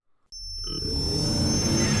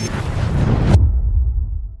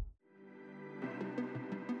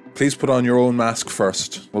Please put on your own mask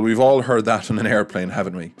first. Well, we've all heard that on an airplane,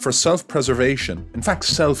 haven't we? For self-preservation, in fact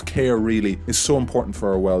self-care really, is so important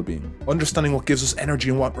for our well-being. Understanding what gives us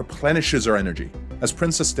energy and what replenishes our energy. As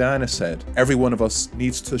Princess Diana said, every one of us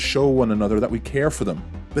needs to show one another that we care for them,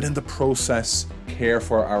 but in the process, care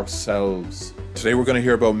for ourselves. Today we're going to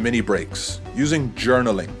hear about mini breaks, using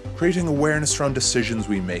journaling, creating awareness around decisions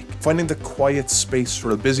we make, finding the quiet space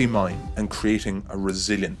for a busy mind, and creating a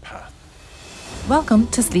resilient path. Welcome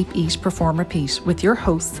to Sleep, Eat, Perform, Repeat with your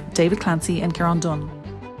hosts, David Clancy and Kieran Dunn.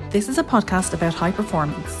 This is a podcast about high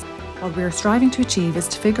performance. What we are striving to achieve is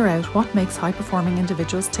to figure out what makes high-performing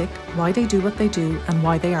individuals tick, why they do what they do, and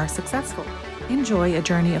why they are successful. Enjoy a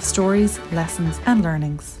journey of stories, lessons, and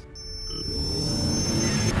learnings.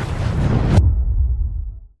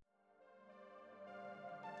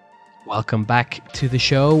 Welcome back to the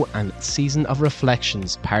show and Season of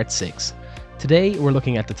Reflections, Part 6. Today we're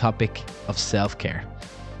looking at the topic of self-care.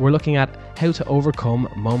 We're looking at how to overcome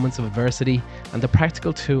moments of adversity and the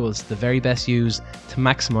practical tools the very best use to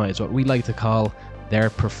maximise what we like to call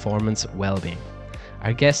their performance well-being.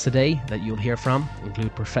 Our guests today that you'll hear from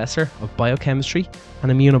include Professor of Biochemistry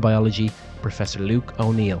and Immunobiology, Professor Luke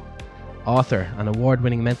O'Neill, author and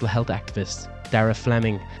award-winning mental health activist, Dara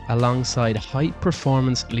Fleming, alongside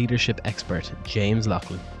high-performance leadership expert, James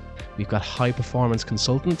Laughlin. We've got high-performance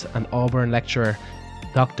consultant and Auburn lecturer,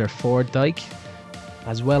 Dr. Ford Dyke,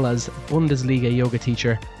 as well as Bundesliga yoga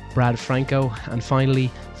teacher, Brad Franco, and finally,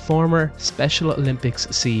 former Special Olympics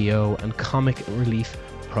CEO and Comic Relief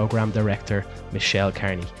Program Director, Michelle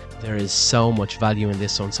Carney. There is so much value in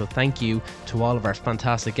this one, so thank you to all of our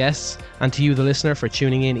fantastic guests, and to you, the listener, for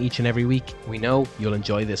tuning in each and every week. We know you'll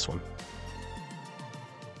enjoy this one.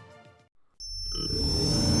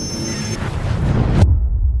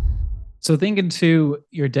 So thinking to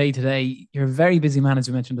your day today, you're a very busy man, as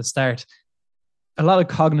we mentioned at the start. A lot of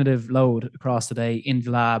cognitive load across the day in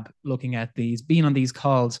the lab, looking at these, being on these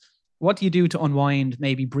calls. What do you do to unwind,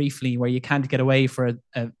 maybe briefly, where you can't get away for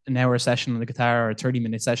an hour session on the guitar or a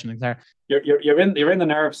 30-minute session on the guitar? You're in the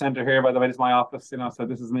nerve center here, by the way. This is my office, so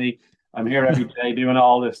this is me. I'm here every day doing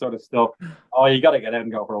all this sort of stuff. Oh, you got to get out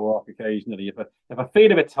and go for a walk occasionally. If I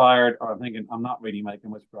feel a bit tired, or I'm thinking I'm not really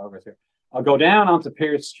making much progress here, I'll go down onto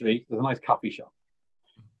Pierce Street. There's a nice coffee shop.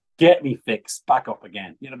 Get me fixed, back up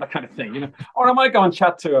again. That kind of thing. Or I might go and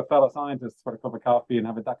chat to a fellow scientist for a cup of coffee and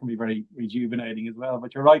have it. That can be very rejuvenating as well.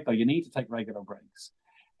 But you're right, though. You need to take regular breaks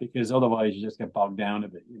because otherwise you just get bogged down a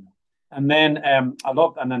bit. And then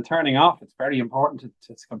and then turning off. It's very important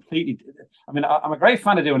to completely. I'm a great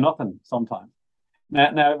fan of doing nothing sometimes.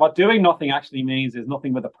 Now, what doing nothing actually means is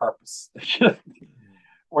nothing with a purpose.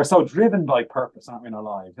 We're so driven by purpose, aren't we, in our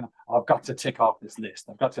lives? I've got to tick off this list.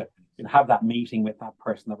 I've got to have that meeting with that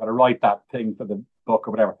person. I've got to write that thing for the book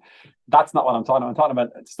or whatever. That's not what I'm talking about. I'm talking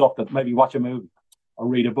about stuff that maybe watch a movie or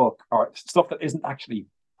read a book or stuff that isn't actually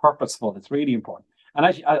purposeful. It's really important. And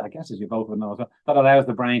I guess as you both would know, that allows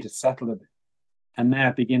the brain to settle a bit. And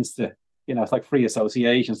now it begins to, it's like free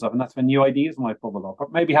association stuff. And that's when new ideas might bubble up. Or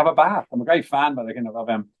maybe have a bath. I'm a great fan, but of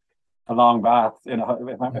a long bath.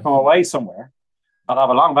 If I'm away somewhere, I'll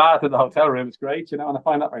have a long bath in the hotel room. It's great, and I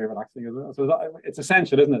find that very relaxing as well. So it's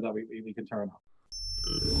essential, isn't it, that we can turn off.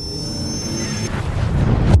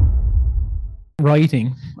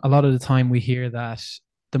 Writing, a lot of the time we hear that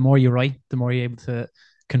the more you write, the more you're able to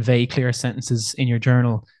convey clear sentences in your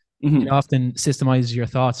journal. Mm-hmm. It often systemizes your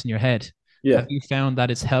thoughts in your head. Yeah. Have you found that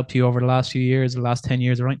it's helped you over the last few years, the last 10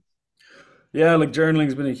 years of writing? Yeah, journaling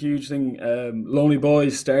has been a huge thing. Lonely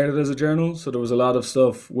Boys started as a journal, so there was a lot of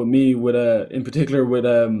stuff with me, in particular with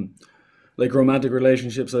romantic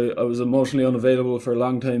relationships. I was emotionally unavailable for a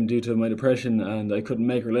long time due to my depression, and I couldn't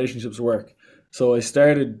make relationships work. So I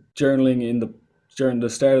started journaling during the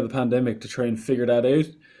start of the pandemic to try and figure that out.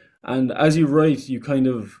 And as you write, you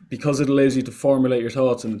because it allows you to formulate your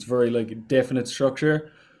thoughts, and it's very definite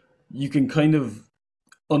structure, you can kind of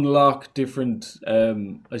unlock different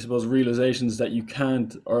realizations that you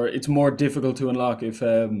can't, or it's more difficult to unlock if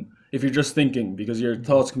you're just thinking, because your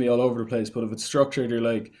thoughts can be all over the place. But if it's structured, you're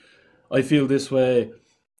like, I feel this way,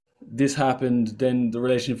 this happened, then the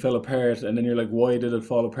relationship fell apart, and then you're like, why did it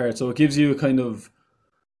fall apart? So it gives you a kind of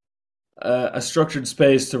a structured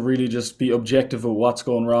space to really just be objective of what's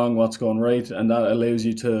going wrong, what's going right, and that allows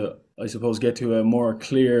you to, get to a more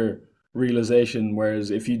clear realization.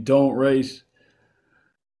 Whereas if you don't write,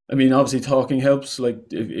 obviously talking helps.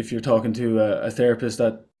 If you're talking to a therapist,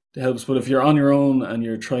 that helps. But if you're on your own and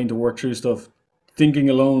you're trying to work through stuff, thinking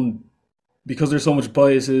alone, because there's so much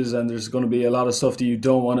biases and there's going to be a lot of stuff that you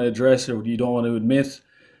don't want to address or you don't want to admit,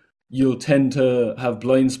 you'll tend to have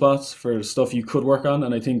blind spots for stuff you could work on.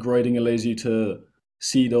 And I think writing allows you to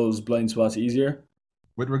see those blind spots easier.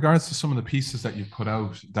 With regards to some of the pieces that you've put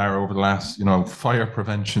out, Dara, over the last, Fire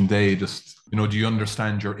Prevention Day, just, do you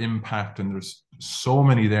understand your impact? And there's so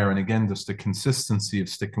many there. And again, just the consistency of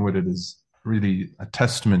sticking with it is really a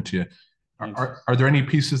testament to you. Are there any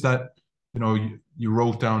pieces that, you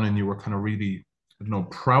wrote down and you were kind of really,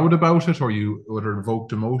 proud about it, or you would have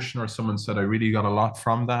evoked emotion, or someone said, I really got a lot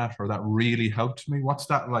from that, or that really helped me? What's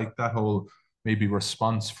that like, that whole maybe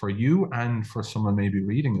response for you and for someone maybe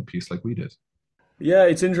reading a piece like we did? Yeah,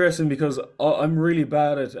 it's interesting because I'm really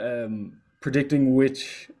bad at predicting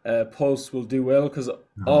which posts will do well, because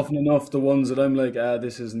often enough the ones that I'm like,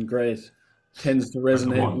 this isn't great, tends to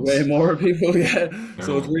resonate way more with people. Yeah,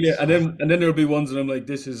 so it's really, and then there'll be ones that I'm like,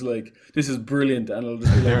 this is brilliant, and I'll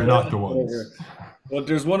just be like, they're not the ones. But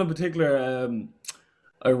there's one in particular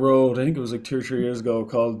I wrote, I think it was like 2 or 3 years ago,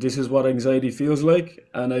 called "This is what anxiety feels like,"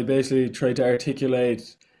 and I basically tried to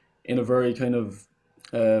articulate in a very kind of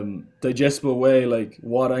digestible way, like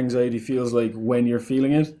what anxiety feels like when you're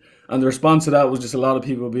feeling it. And the response to that was just a lot of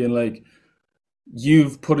people being like,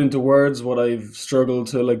 you've put into words what I've struggled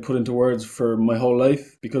to like put into words for my whole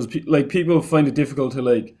life, because people find it difficult to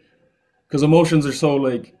like, because emotions are so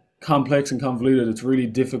like complex and convoluted, it's really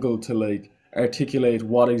difficult to like articulate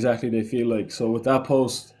what exactly they feel like. So with that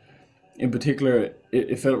post in particular,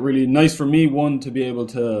 it felt really nice for me, one, to be able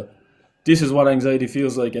to, this is what anxiety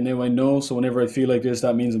feels like, and now I know, so whenever I feel like this,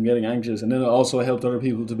 that means I'm getting anxious. And then it also helped other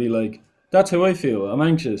people to be like, that's how I feel, I'm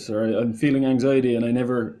anxious, or I'm feeling anxiety. And I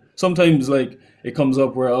never, sometimes like it comes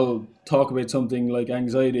up where I'll talk about something like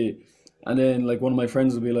anxiety, and then like one of my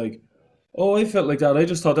friends will be like, oh, I felt like that, I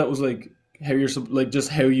just thought that was like how you're like just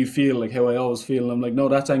how you feel, like how I always feel. And I'm like, no,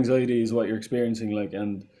 that's anxiety is what you're experiencing. Like,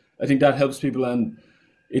 and I think that helps people. And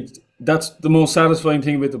that's the most satisfying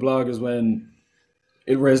thing about the blog, is when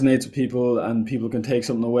it resonates with people and people can take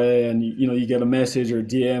something away, and you get a message or a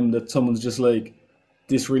DM that someone's just like,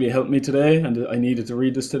 this really helped me today and I needed to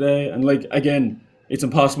read this today. And like, again, it's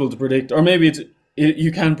impossible to predict, or maybe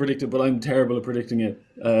you can predict it, but I'm terrible at predicting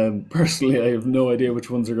it. Personally, I have no idea which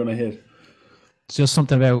ones are going to hit. It's just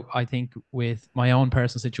something about, I think, with my own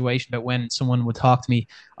personal situation, about when someone would talk to me,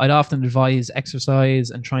 I'd often advise exercise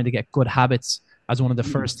and trying to get good habits as one of the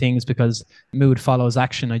first things, because mood follows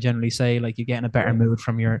action. I generally say, like, you get in a better mood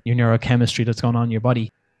from your neurochemistry that's going on in your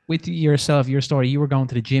body. With yourself, your story, you were going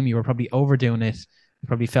to the gym, you were probably overdoing it. You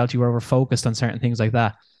probably felt you were over focused on certain things like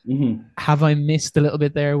that. Mm-hmm. Have I missed a little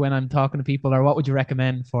bit there when I'm talking to people, or what would you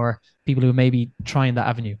recommend for people who may be trying that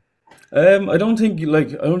avenue? I don't think you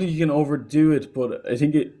can overdo it, but I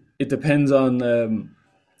think it depends on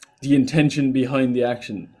the intention behind the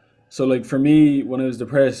action. So like for me, when I was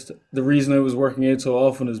depressed, the reason I was working out so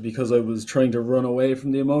often is because I was trying to run away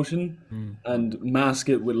from the emotion and mask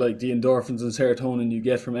it with like the endorphins and serotonin you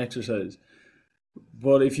get from exercise.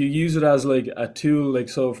 But if you use it as like a tool, like,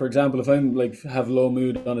 so for example, if I'm like have low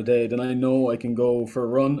mood on a day, then I know I can go for a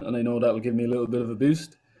run and I know that'll give me a little bit of a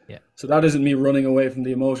boost. Yeah. So that isn't me running away from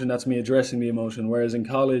the emotion, that's me addressing the emotion. Whereas in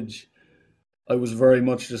college, I was very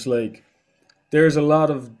much just like, there's a lot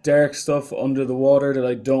of dark stuff under the water that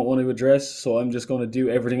I don't want to address, so I'm just going to do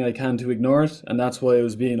everything I can to ignore it, and that's why I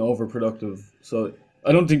was being overproductive. So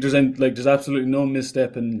I don't think there's absolutely no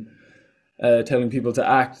misstep in telling people to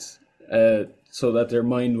act so that their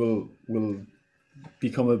mind will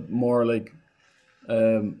become a more like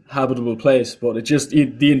habitable place. But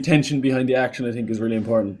the intention behind the action, I think, is really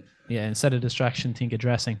important. Yeah, instead of distraction, think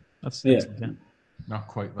addressing. That's Yeah. Not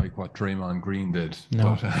quite like what Draymond Green did.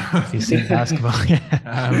 No, But, if you see basketball.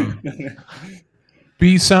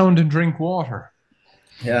 be sound and drink water.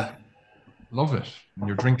 Yeah. Love it. And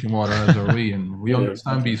you're drinking water, as are we, and we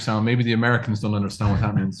understand be sound. Maybe the Americans don't understand what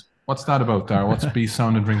that means. What's that about, Dar? What's be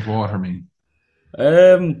sound and drink water mean?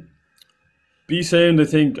 Be sound, I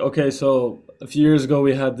think, okay, so a few years ago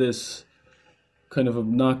we had this kind of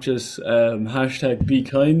obnoxious hashtag be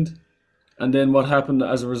kind. And then what happened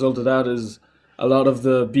as a result of that is a lot of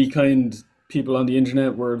the be kind people on the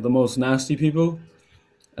internet were the most nasty people.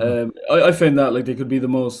 I found that like they could be the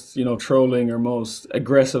most, trolling or most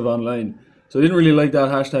aggressive online. So I didn't really like that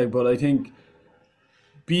hashtag, but I think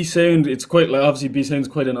be sound, it's quite like, obviously be sound's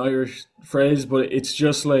quite an Irish phrase, but it's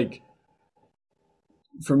just like,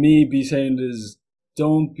 for me, be sound is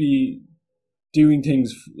don't be doing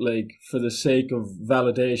things like for the sake of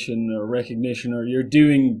validation or recognition, or you're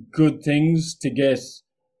doing good things to get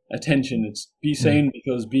attention. It's be sound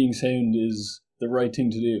because being sound is the right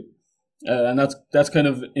thing to do. And that's kind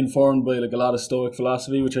of informed by like a lot of Stoic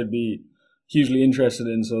philosophy, which I'd be hugely interested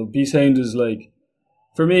in. So be sound is like,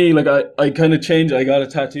 for me, like I kind of changed, I got a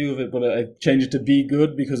tattoo of it, but I changed it to be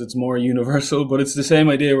good because it's more universal. But it's the same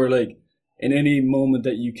idea where like, in any moment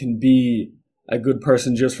that you can be a good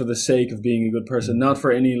person just for the sake of being a good person, not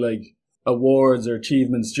for any like awards or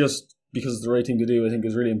achievements, just because it's the right thing to do, I think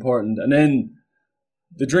is really important. And then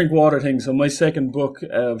the drink water thing. So my second book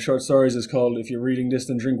of short stories is called If You're Reading This,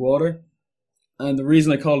 Then Drink Water. And the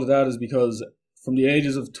reason I called it that is because from the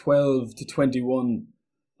ages of 12 to 21,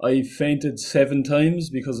 I fainted 7 times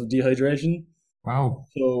because of dehydration. Wow.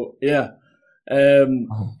 So yeah.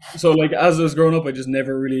 So like as I was growing up, I just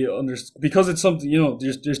never really understood, because it's something, you know,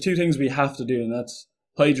 there's 2 things we have to do, and that's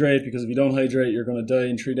hydrate, because if you don't hydrate, you're going to die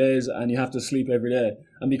in 3 days, and you have to sleep every day.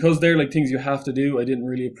 And because they're like things you have to do, I didn't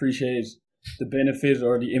really appreciate the benefit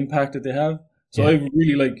or the impact that they have. So I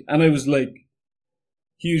really like, and I was like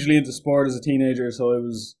hugely into sport as a teenager, so I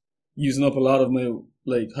was using up a lot of my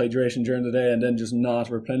like hydration during the day and then just not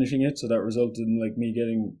replenishing it, so that resulted in like me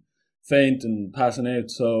getting faint and passing out.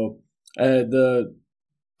 So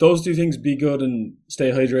those 2 things, be good and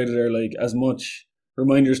stay hydrated, are like as much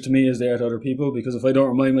reminders to me as they are to other people, because if I don't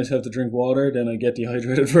remind myself to drink water, then I get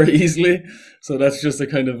dehydrated very easily. So that's just a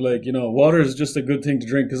kind of like, you know, water is just a good thing to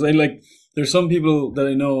drink, because I like, there's some people that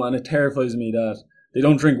I know, and it terrifies me that they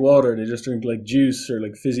don't drink water, they just drink like juice or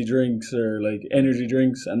like fizzy drinks or like energy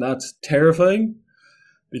drinks, and that's terrifying,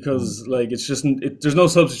 because like it's just, there's no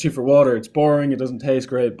substitute for water. It's boring, it doesn't taste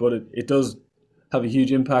great, but it does have a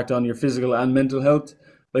huge impact on your physical and mental health.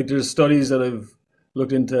 Like there's studies that I've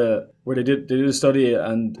looked into where they did a study,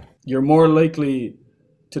 and you're more likely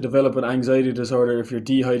to develop an anxiety disorder if you're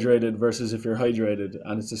dehydrated versus if you're hydrated,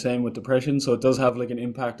 and it's the same with depression. So it does have like an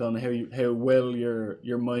impact on how well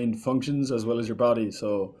your mind functions as well as your body.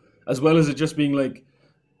 So as well as it just being like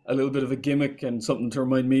a little bit of a gimmick and something to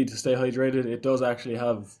remind me to stay hydrated, it does actually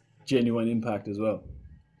have genuine impact as well.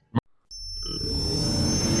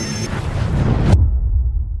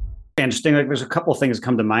 Interesting. Like there's a couple of things that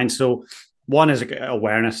come to mind. So one is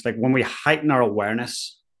awareness. Like when we heighten our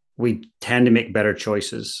awareness, we tend to make better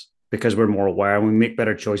choices because we're more aware. When we make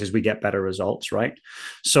better choices, we get better results, right?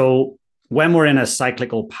 So when we're in a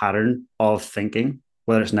cyclical pattern of thinking,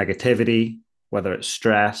 whether it's negativity, whether it's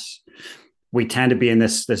stress, we tend to be in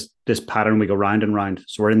this pattern. We go round and round.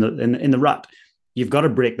 So we're in the rut. You've got to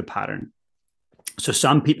break the pattern. So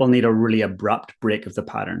some people need a really abrupt break of the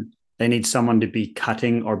pattern. They need someone to be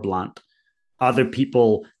cutting or blunt. Other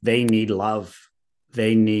people, they need love.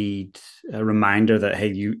 They need a reminder that,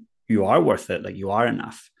 hey, you are worth it, like you are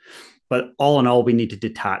enough. But all in all, we need to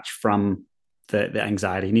detach from the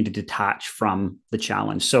anxiety. You need to detach from the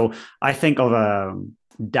challenge. So I think of a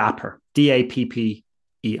dapper,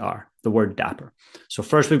 D-A-P-P-E-R, the word dapper. So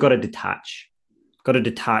first we've got to detach. Got to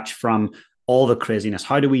detach from all the craziness.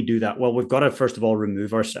 How do we do that? Well, we've got to, first of all,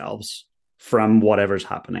 remove ourselves from whatever's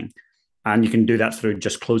happening. And you can do that through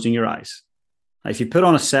just closing your eyes. If you put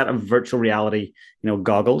on a set of virtual reality,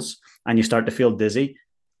 goggles, and you start to feel dizzy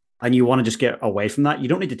and you want to just get away from that, you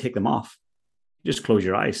don't need to take them off. You just close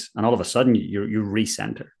your eyes and all of a sudden you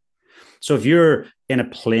recenter. So if you're in a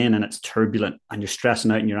plane and it's turbulent and you're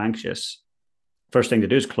stressing out and you're anxious, first thing to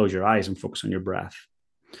do is close your eyes and focus on your breath.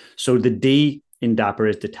 So the D in Dapper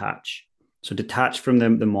is detach. So detach from the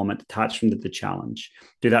moment, detach from the challenge.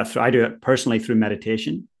 I do it personally through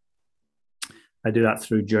meditation. I do that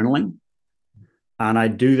through journaling. And I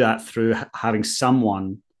do that through having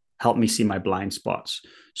someone help me see my blind spots.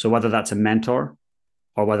 So whether that's a mentor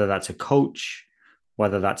or whether that's a coach,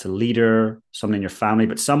 whether that's a leader, someone in your family,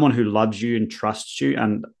 but someone who loves you and trusts you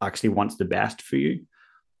and actually wants the best for you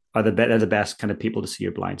are the best kind of people to see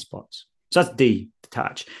your blind spots. So that's D,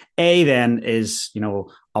 detach. A then is,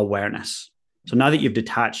 awareness. So now that you've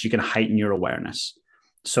detached, you can heighten your awareness.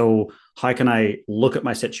 So how can I look at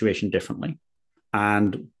my situation differently?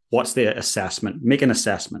 And what's the assessment? Make an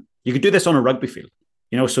assessment. You could do this on a rugby field.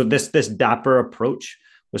 So this Dapper approach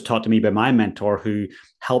was taught to me by my mentor, who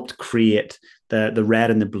helped create the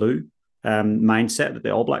red and the blue mindset that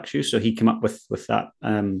the All Blacks use. So he came up with that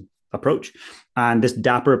approach. And this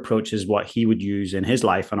Dapper approach is what he would use in his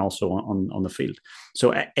life and also on the field.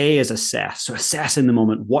 So A is assess. So assess in the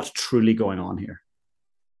moment, what's truly going on here.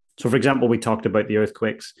 So for example, we talked about the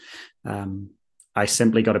earthquakes. I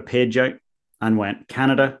simply got a page out and went,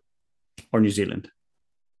 Canada or New Zealand?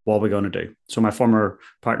 What are we going to do? So my former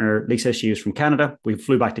partner, Lisa, she was from Canada. We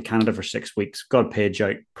flew back to Canada for 6 weeks, got a page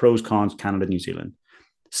out, pros, cons, Canada, New Zealand.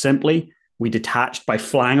 Simply, we detached by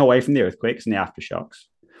flying away from the earthquakes and the aftershocks.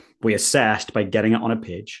 We assessed by getting it on a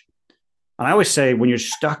page. And I always say, when you're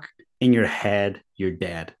stuck in your head, you're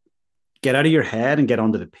dead. Get out of your head and get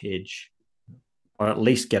onto the page. Or at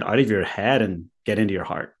least get out of your head and get into your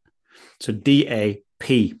heart. So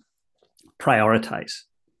DAP, prioritize.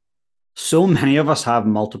 So many of us have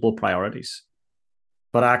multiple priorities,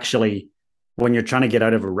 but actually when you're trying to get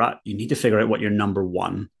out of a rut, you need to figure out what your number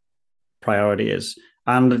one priority is.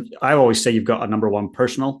 And I always say you've got a number one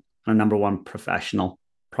personal and a number one professional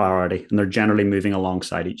priority, and they're generally moving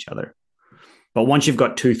alongside each other. But once you've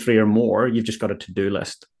got 2, 3 or more, you've just got a to-do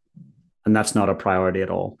list. And that's not a priority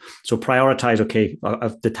at all. So prioritize, okay,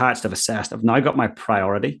 I've detached, I've assessed, I've now got my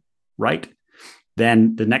priority, right?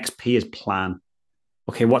 Then the next P is plan.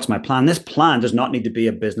 Okay, what's my plan? This plan does not need to be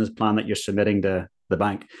a business plan that you're submitting to the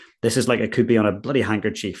bank. This is like, it could be on a bloody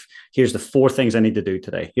handkerchief. Here's the 4 things I need to do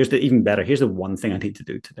today. Here's the even better. Here's the 1 thing I need to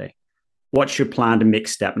do today. What's your plan to make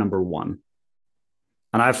step number 1?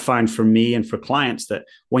 And I've found for me and for clients that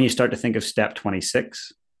when you start to think of step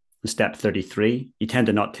 26 and step 33, you tend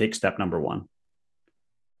to not take step number 1.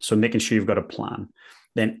 So making sure you've got a plan.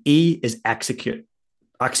 Then E is execute.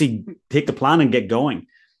 Actually take the plan and get going.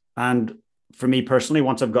 And for me personally,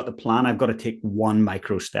 once I've got the plan, I've got to take 1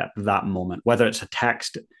 micro step that moment, whether it's a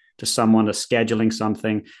text to someone, a scheduling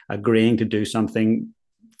something, agreeing to do something,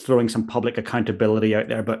 throwing some public accountability out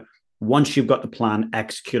there. But once you've got the plan,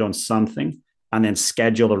 execute on something and then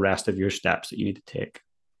schedule the rest of your steps that you need to take.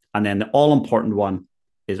 And then the all important one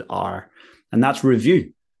is R, and that's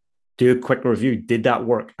review. Do a quick review. Did that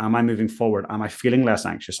work? Am I moving forward? Am I feeling less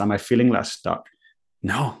anxious? Am I feeling less stuck?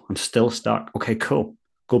 No, I'm still stuck. Okay, cool.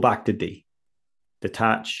 Go back to D.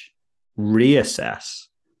 Detach, reassess,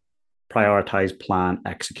 prioritize, plan,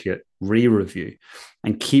 execute, re-review,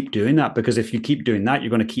 and keep doing that. Because if you keep doing that,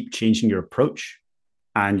 you're going to keep changing your approach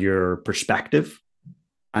and your perspective,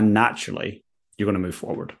 and naturally, you're going to move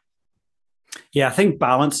forward. Yeah, I think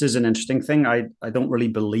balance is an interesting thing. I don't really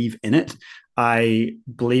believe in it. I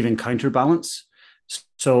believe in counterbalance.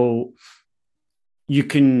 So you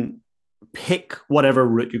can pick whatever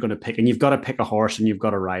route you're going to pick, and you've got to pick a horse and you've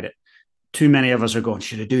got to ride it. Too many of us are going,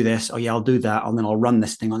 should I do this? Oh yeah, I'll do that. And then I'll run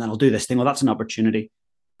this thing. And then I'll do this thing. Well, that's an opportunity.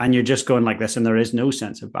 And you're just going like this, and there is no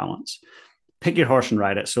sense of balance. Pick your horse and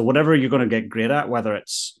ride it. So whatever you're going to get great at, whether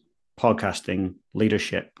it's podcasting,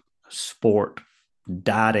 leadership, sport,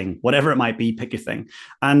 dadding, whatever it might be, pick your thing.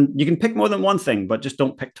 And you can pick more than one thing, but just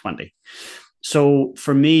don't pick 20. So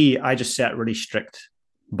for me, I just set really strict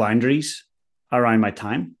boundaries around my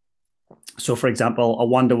time. So for example, a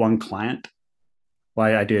one-to-one client,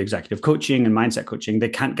 why I do executive coaching and mindset coaching, they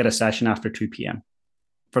can't get a session after 2 p.m.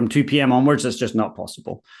 From 2 p.m. onwards, it's just not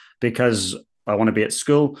possible because I want to be at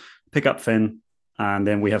school, pick up Finn, and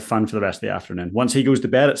then we have fun for the rest of the afternoon. Once he goes to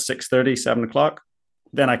bed at 6:30, 7 o'clock,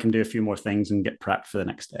 then I can do a few more things and get prepped for the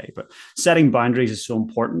next day. But setting boundaries is so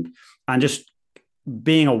important, and just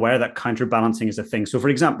being aware that counterbalancing is a thing. So for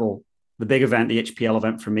example, the big event, the HPL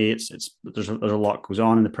event for me, there's a lot goes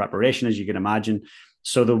on in the preparation, as you can imagine.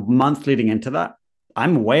 So the month leading into that,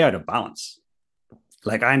 I'm way out of balance.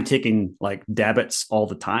 Like I'm taking like debits all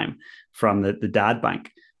the time from the dad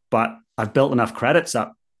bank, but I've built enough credits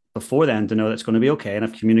up before then to know that's going to be okay. And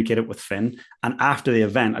I've communicated with Finn. And after the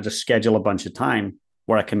event, I just schedule a bunch of time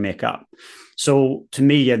where I can make up. So to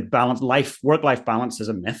me, work-life balance is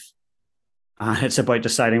a myth. And it's about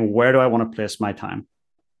deciding, where do I want to place my time?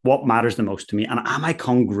 What matters the most to me? And am I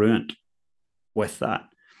congruent with that?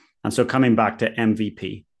 And so coming back to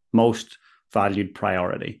MVP, most valued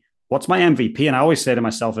priority. What's my MVP? And I always say to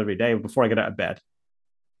myself every day before I get out of bed,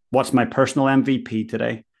 what's my personal MVP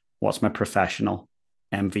today? What's my professional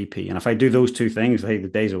MVP? And if I do those 2 things, hey, the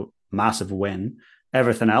day's a massive win.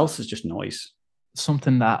 Everything else is just noise.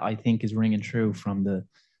 Something that I think is ringing true from the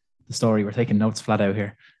story, we're taking notes flat out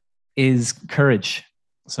here, is courage.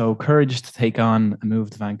 So courage to take on a move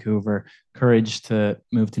to Vancouver, courage to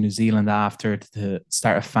move to New Zealand after, to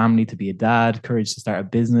start a family, to be a dad, courage to start a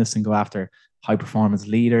business and go after high performance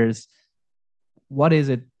leaders. What is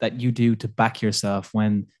it that you do to back yourself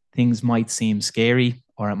when things might seem scary,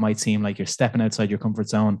 or it might seem like you're stepping outside your comfort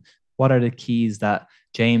zone? What are the keys that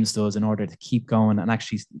James does in order to keep going and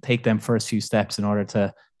actually take them first few steps in order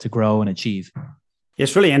to grow and achieve?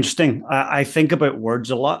 It's really interesting. I think about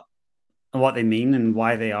words a lot and what they mean and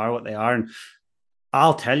why they are what they are. And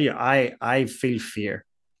I'll tell you, I feel fear.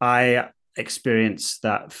 I experience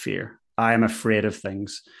that fear. I am afraid of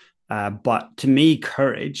things. But to me,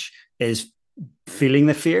 courage is feeling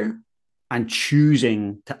the fear and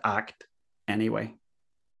choosing to act anyway.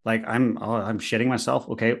 Like I'm shitting myself.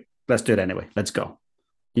 Okay, let's do it anyway. Let's go.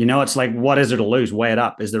 It's like, what is there to lose? Weigh it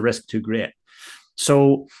up. Is the risk too great?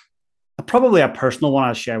 So probably a personal one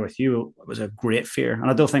I'll share with you was a great fear. And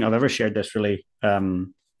I don't think I've ever shared this really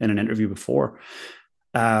in an interview before.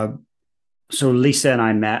 So Lisa and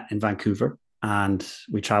I met in Vancouver and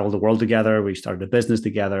we traveled the world together. We started a business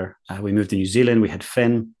together. We moved to New Zealand. We had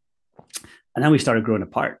Finn. And then we started growing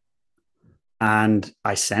apart. And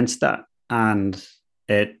I sensed that. And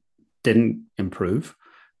it didn't improve.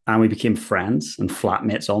 And we became friends and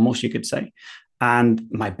flatmates almost, you could say. And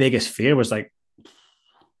my biggest fear was like,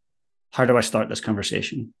 how do I start this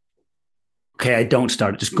conversation? Okay, I don't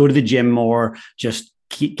start it. Just go to the gym more, just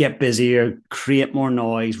get busier, create more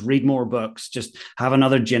noise, read more books, just have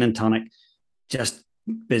another gin and tonic, just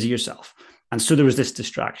busy yourself. And so there was this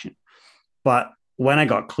distraction. But when I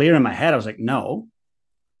got clear in my head, I was like, no,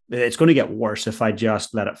 it's going to get worse if I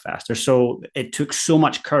just let it fester. So it took so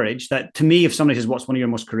much courage that, to me, if somebody says, what's one of your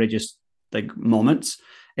most courageous like moments,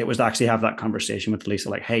 it was to actually have that conversation with Lisa,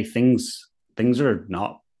 like, hey, things are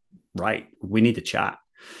not right. We need to chat.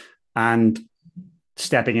 And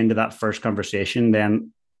stepping into that first conversation,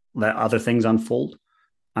 then let other things unfold.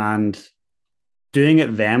 And doing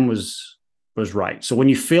it then was right. So when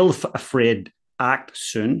you feel afraid, act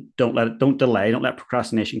soon. Don't delay. Don't let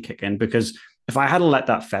procrastination kick in, because if I had let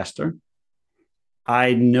that fester,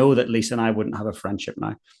 I know that Lisa and I wouldn't have a friendship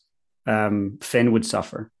now. Finn would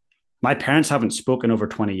suffer. My parents haven't spoken over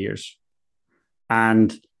 20 years.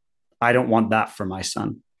 And I don't want that for my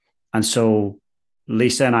son. And so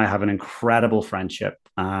Lisa and I have an incredible friendship.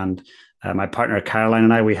 And my partner, Caroline,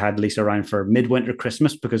 and I, we had Lisa around for midwinter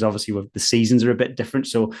Christmas, because obviously the seasons are a bit different.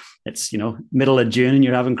 So it's, middle of June and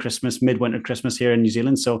you're having Christmas, midwinter Christmas here in New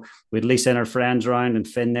Zealand. So we had Lisa and her friends around and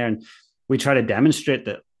Finn there. And we try to demonstrate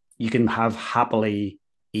that you can have happily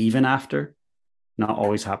even after, not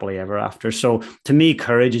always happily ever after. So to me,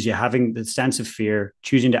 courage is you having the sense of fear,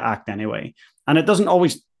 choosing to act anyway. And it doesn't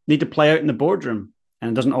always need to play out in the boardroom,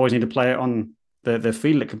 and it doesn't always need to play out on the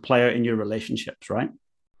field. It can play out in your relationships, right?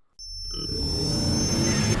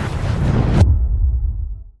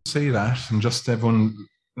 Say that, and just everyone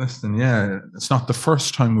listening, yeah, it's not the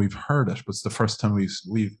first time we've heard it, but it's the first time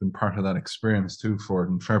we've been part of that experience too, Ford,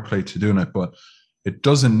 and fair play to doing it. But it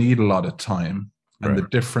doesn't need a lot of time, and the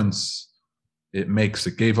difference it makes,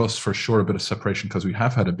 it gave us for sure a bit of separation, because we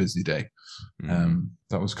have had a busy day.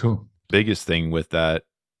 That was cool. Biggest thing with that,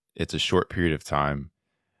 it's a short period of time,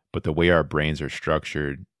 but the way our brains are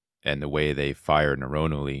structured and the way they fire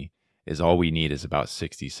neuronally is all we need is about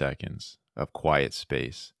 60 seconds of quiet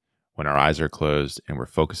space. When our eyes are closed and we're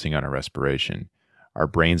focusing on our respiration, our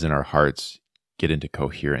brains and our hearts get into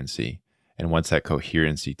coherency. And once that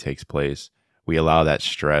coherency takes place, we allow that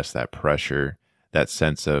stress, that pressure, that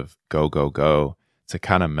sense of go, go, go to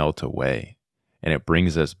kind of melt away. And it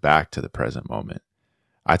brings us back to the present moment.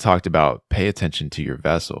 I talked about pay attention to your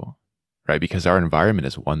vessel, right? Because our environment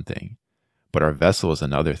is one thing, but our vessel is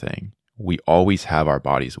another thing. We always have our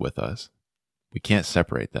bodies with us. We can't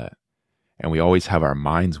separate that. And we always have our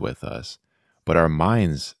minds with us. But our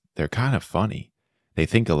minds, they're kind of funny. They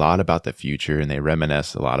think a lot about the future and they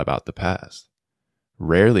reminisce a lot about the past.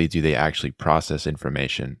 Rarely do they actually process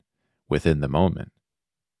information within the moment.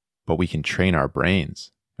 But we can train our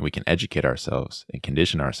brains and we can educate ourselves and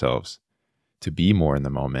condition ourselves to be more in the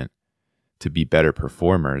moment, to be better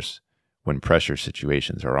performers when pressure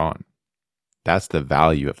situations are on. That's the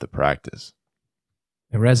value of the practice.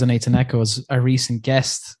 It resonates and echoes. Our recent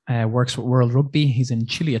guest works with World Rugby. He's in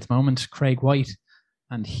Chile at the moment, Craig White.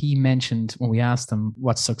 And he mentioned, when we asked him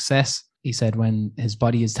what's success, he said when his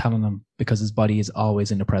body is telling him, because his body is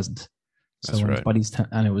always in the present. So That's when right. his body's,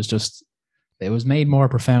 and it was made more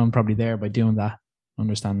profound probably there by doing that.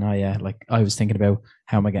 Understand now, yeah. Like I was thinking about,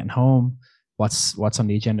 how am I getting home? What's on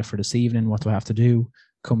the agenda for this evening? What do I have to do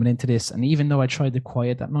coming into this? And even though I tried to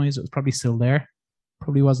quiet that noise, it was probably still there.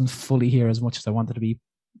 Probably wasn't fully here as much as I wanted to be.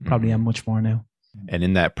 Probably am much more now. And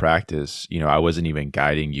in that practice, I wasn't even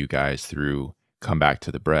guiding you guys through come back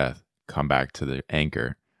to the breath, come back to the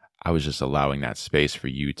anchor. I was just allowing that space for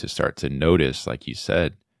you to start to notice, like you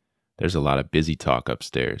said, there's a lot of busy talk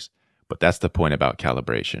upstairs. But that's the point about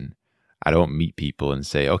calibration. I don't meet people and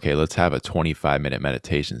say, okay, let's have a 25-minute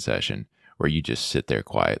meditation session where you just sit there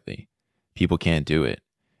quietly. People can't do it.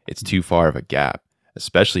 It's too far of a gap,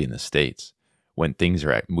 especially in the States, when things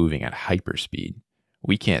are moving at hyperspeed.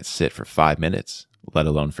 We can't sit for 5 minutes, let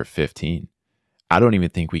alone for 15. I don't even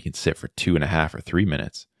think we can sit for 2.5 or 3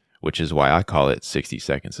 minutes, which is why I call it 60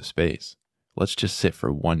 seconds of space. Let's just sit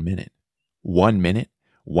for 1 minute. 1 minute,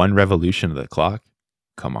 one revolution of the clock.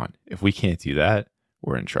 Come on. If we can't do that,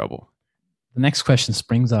 we're in trouble. The next question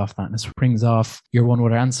springs off that, and it springs off your one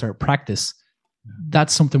word answer, practice.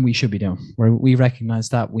 That's something we should be doing, where we recognize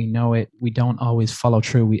that, we know it, we don't always follow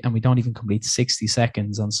through, and we don't even complete 60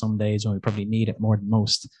 seconds on some days when we probably need it more than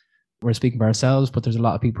most. We're speaking for ourselves, but there's a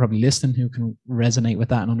lot of people probably listening who can resonate with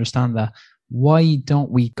that and understand that. Why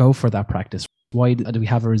don't we go for that practice? Why do we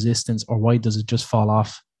have a resistance, or why does it just fall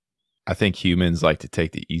off? I think humans like to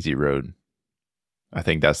take the easy road. I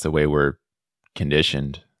think that's the way we're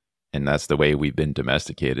conditioned, and that's the way we've been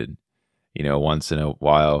domesticated. Once in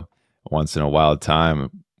a wild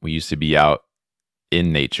time, we used to be out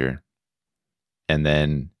in nature. And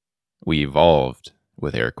then we evolved,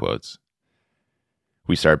 with air quotes.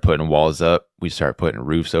 We started putting walls up. We started putting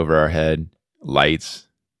roofs over our head, lights,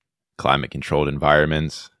 climate controlled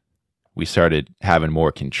environments. We started having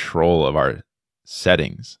more control of our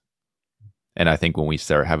settings. And I think when we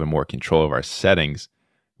start having more control of our settings,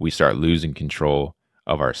 we start losing control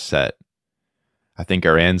of our set. I think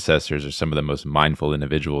our ancestors are some of the most mindful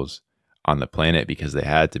individuals on the planet because they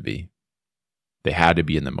had to be. They had to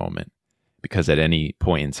be in the moment, because at any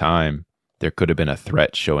point in time, there could have been a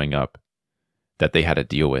threat showing up that they had to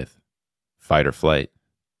deal with, fight or flight.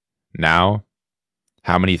 Now,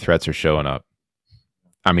 how many threats are showing up?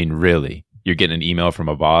 I mean, really, you're getting an email from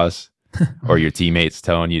a boss or your teammates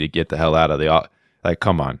telling you to get the hell out of the like,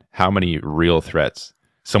 come on, how many real threats?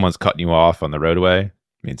 Someone's cutting you off on the roadway? I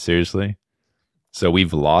mean, seriously? So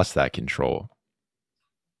we've lost that control.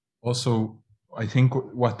 Also, I think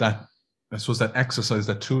that exercise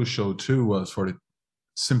that tool showed too was for the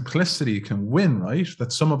simplicity can win, right?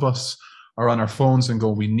 That some of us are on our phones and go,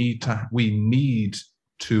 we need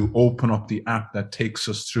to open up the app that takes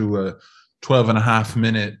us through a 12.5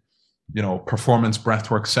 minute, performance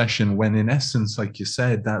breathwork session, when in essence, like you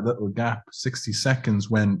said, that little gap, 60 seconds,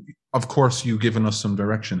 when of course you giving us some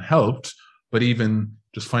direction helped, but even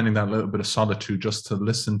just finding that little bit of solitude just to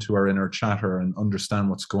listen to our inner chatter and understand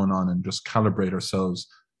what's going on and just calibrate ourselves,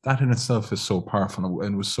 that in itself is so powerful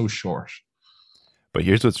and was so short. But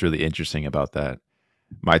here's what's really interesting about that.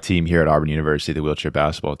 My team here at Auburn University, the wheelchair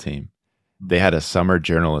basketball team, they had a summer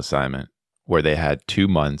journal assignment where they had 2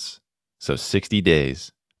 months, so 60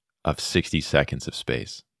 days of 60 seconds of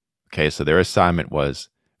space. Okay, so their assignment was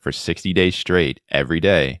for 60 days straight, every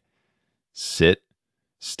day, sit,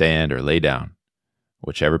 stand, or lay down,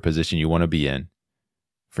 whichever position you want to be in,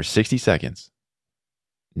 for 60 seconds.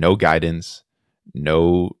 No guidance,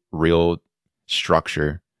 no real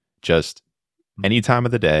structure, just any time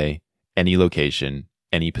of the day, any location,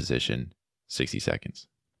 any position, 60 seconds.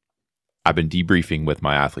 I've been debriefing with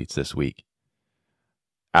my athletes this week.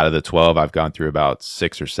 Out of the 12, I've gone through about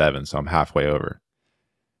 6 or 7, so I'm halfway over.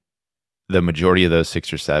 The majority of those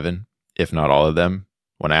 6 or 7, if not all of them,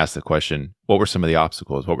 when I asked the question, what were some of the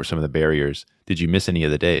obstacles? What were some of the barriers? Did you miss any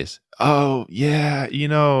of the days? Oh, yeah,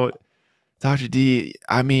 Dr. D,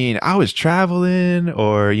 I mean, I was traveling,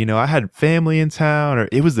 or, I had family in town, or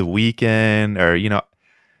it was the weekend, or,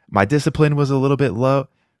 my discipline was a little bit low.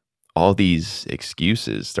 All these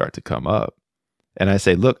excuses start to come up. And I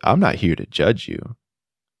say, look, I'm not here to judge you.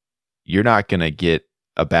 You're not going to get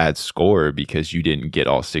a bad score because you didn't get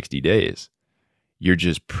all 60 days. You're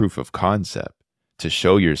just proof of concept to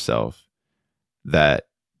show yourself that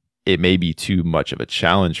it may be too much of a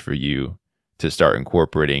challenge for you to start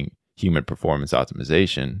incorporating human performance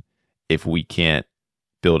optimization if we can't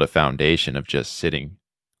build a foundation of just sitting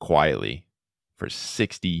quietly for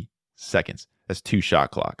 60 seconds. That's 2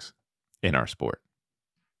 shot clocks in our sport.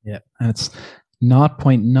 Yeah, that's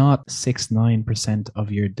 0.069%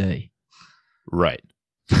 of your day. Right.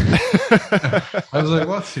 I was like,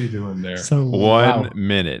 what's he doing there? So 1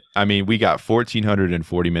 minute. I mean, we got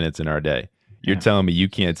 1,440 minutes in our day. You're telling me you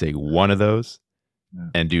can't take one of those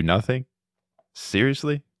and do nothing?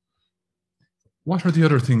 Seriously? What are the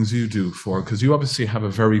other things you do for? Because you obviously have a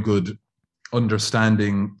very good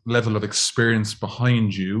understanding level of experience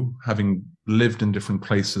behind you, having lived in different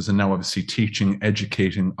places and now obviously teaching,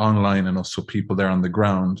 educating online, and also people there on the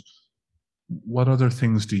ground. What other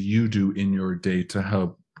things do you do in your day to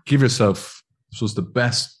help give yourself, I suppose, the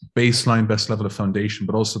best baseline, best level of foundation,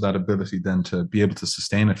 but also that ability then to be able to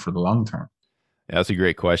sustain it for the long term? Yeah, that's a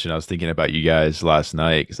great question. I was thinking about you guys last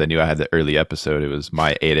night because I knew I had the early episode. It was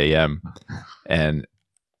my 8 a.m. And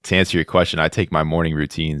to answer your question, I take my morning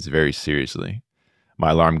routines very seriously. My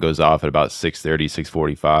alarm goes off at about 6:30,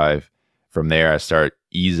 6:45. From there, I start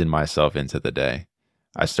easing myself into the day.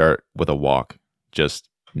 I start with a walk, just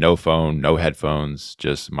no phone, no headphones,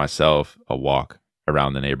 just myself, a walk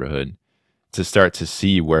around the neighborhood to start to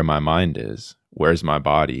see where my mind is. Where's my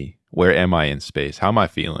body? Where am I in space? How am I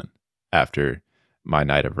feeling after my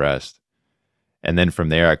night of rest? And then from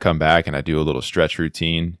there, I come back and I do a little stretch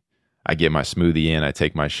routine. I get my smoothie in, I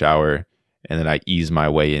take my shower, and then I ease my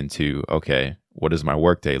way into, okay, what is my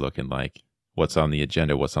workday looking like? What's on the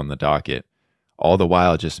agenda? What's on the docket? All the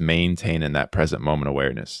while just maintaining that present moment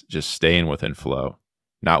awareness, just staying within flow,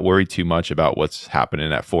 not worry too much about what's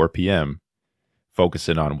happening at 4 p.m.,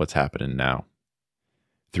 focusing on what's happening now.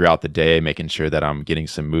 Throughout the day, making sure that I'm getting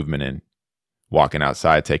some movement in, walking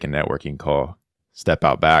outside, taking a networking call, step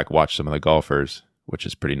out back, watch some of the golfers, which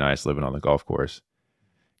is pretty nice living on the golf course.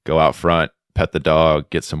 go out front, pet the dog,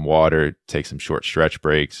 get some water, take some short stretch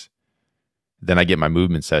breaks. Then I get my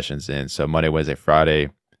movement sessions in. So Monday, Wednesday, Friday,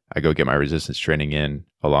 I go get my resistance training in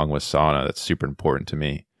along with sauna. That's super important to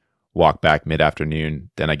me. Walk back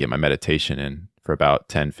mid-afternoon. Then I get my meditation in for about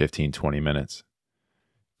 10, 15, 20 minutes.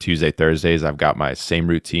 Tuesday, Thursdays, I've got my same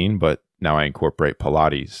routine, but now I incorporate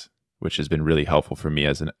Pilates, which has been really helpful for me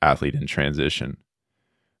as an athlete in transition.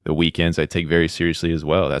 The weekends I take very seriously as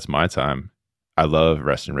well. That's my time. I love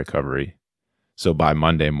rest and recovery. So by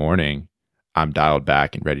Monday morning, I'm dialed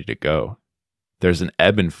back and ready to go. There's an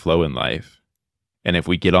ebb and flow in life. And if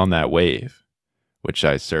we get on that wave, which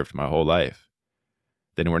I surfed my whole life,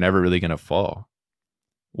 then we're never really going to fall.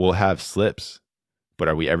 We'll have slips, but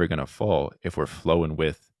are we ever going to fall if we're flowing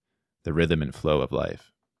with the rhythm and flow of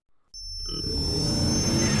life?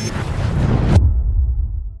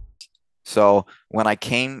 So when I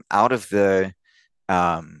came out of the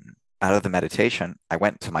meditation, I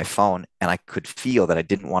went to my phone and I could feel that I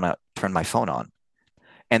didn't want to turn my phone on.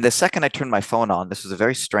 And the second I turned my phone on, this was a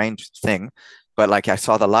very strange thing, but like I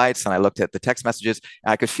saw the lights and I looked at the text messages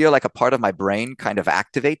and I could feel like a part of my brain kind of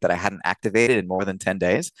activate that I hadn't activated in more than 10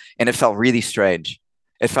 days. And it felt really strange.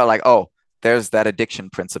 It felt like, oh, there's that addiction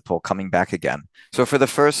principle coming back again. So for the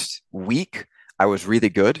first week, I was really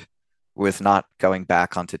good with not going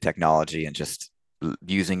back onto technology and just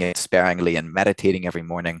using it sparingly and meditating every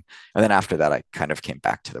morning. And then after that, I kind of came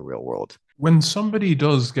back to the real world. When somebody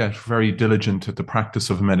does get very diligent at the practice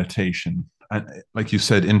of meditation, and like you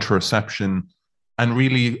said, interoception, and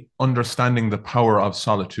really understanding the power of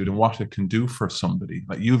solitude and what it can do for somebody,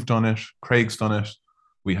 like you've done it, Craig's done it,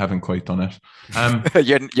 we haven't quite done it.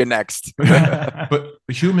 You're next. But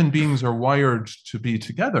human beings are wired to be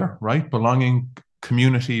together, right? Belonging,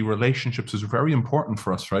 community, relationships is very important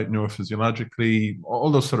for us, right? Neurophysiologically,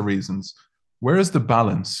 all those sort of reasons. Where is the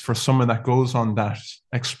balance for someone that goes on that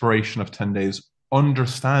expiration of 10 days,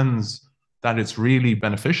 understands that it's really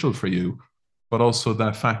beneficial for you, but also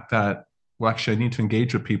the fact that, well, actually, I need to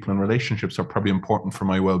engage with people and relationships are probably important for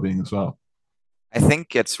my well-being as well? I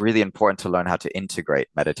think it's really important to learn how to integrate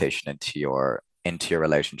meditation into your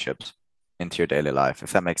relationships, into your daily life,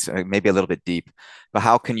 if that makes maybe a little bit deep. But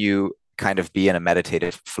how can you kind of be in a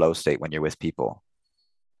meditative flow state when you're with people?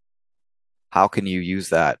 How can you use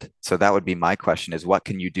that? So that would be my question, is what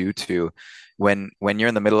can you do to, when you're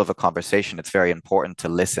in the middle of a conversation, it's very important to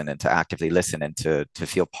listen and to actively listen and to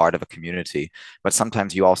feel part of a community. But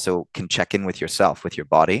sometimes you also can check in with yourself, with your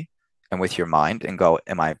body and with your mind and go,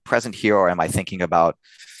 am I present here or am I thinking about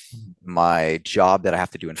my job that I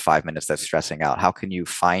have to do in 5 minutes that's stressing out? How can you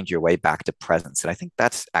find your way back to presence? And I think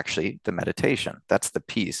that's actually the meditation. That's the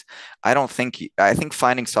piece. I think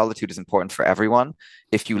finding solitude is important for everyone.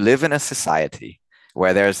 If you live in a society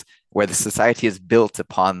where the society is built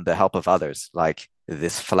upon the help of others, like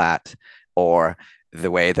this flat, or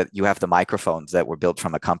the way that you have the microphones that were built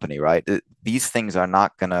from a company, right? These things are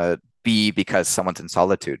not going to be because someone's in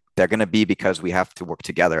solitude. They're going to be because we have to work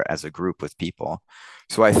together as a group with people.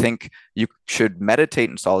 So I think you should meditate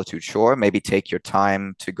in solitude, sure. Maybe take your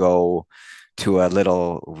time to go to a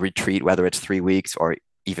little retreat, whether it's 3 weeks or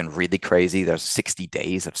even really crazy. There's 60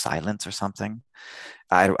 days of silence or something.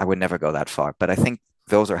 I would never go that far, but I think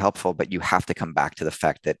those are helpful, but you have to come back to the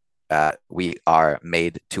fact that we are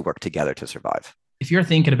made to work together to survive. If you're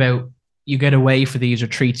thinking about, you get away for these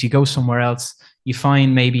retreats, you go somewhere else, you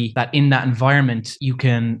find maybe that in that environment, you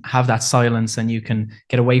can have that silence and you can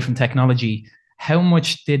get away from technology. How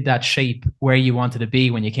much did that shape where you wanted to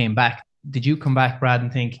be when you came back? Did you come back, Brad,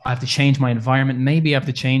 and think, I have to change my environment? Maybe I have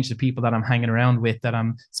to change the people that I'm hanging around with, that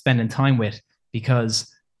I'm spending time with,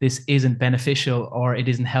 because this isn't beneficial or it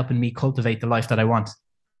isn't helping me cultivate the life that I want?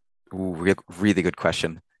 Ooh, really good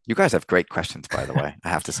question. You guys have great questions, by the way, I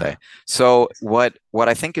have to say. So what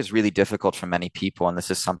I think is really difficult for many people, and this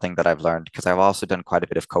is something that I've learned because I've also done quite a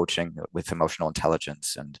bit of coaching with emotional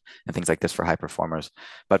intelligence and things like this for high performers.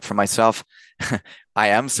 But for myself, I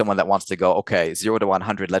am someone that wants to go, okay, 0 to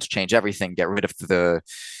 100, let's change everything, get rid of the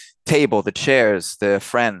table, the chairs, the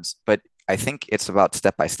friends. But I think it's about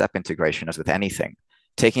step-by-step integration, as with anything.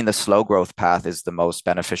 Taking the slow growth path is the most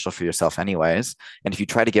beneficial for yourself anyways. And if you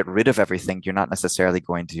try to get rid of everything, you're not necessarily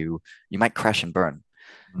you might crash and burn.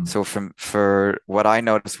 Mm-hmm. So for what I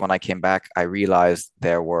noticed when I came back, I realized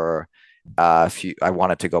there were a few, I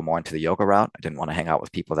wanted to go more into the yoga route. I didn't want to hang out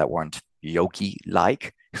with people that weren't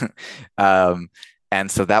yogi-like.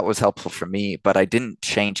 And so that was helpful for me, but I didn't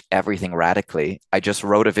change everything radically. I just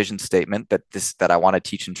wrote a vision statement that I want to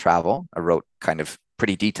teach and travel. I wrote kind of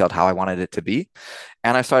pretty detailed how I wanted it to be.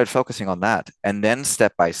 And I started focusing on that. And then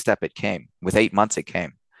step by step, it came. With 8 months, it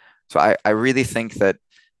came. So I really think that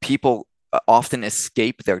people often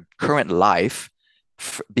escape their current life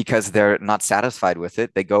because they're not satisfied with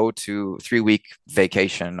it. They go to 3-week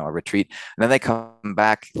vacation or retreat, and then they come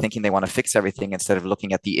back thinking they want to fix everything instead of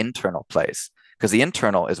looking at the internal place, because the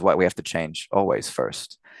internal is what we have to change always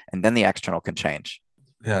first, and then the external can change.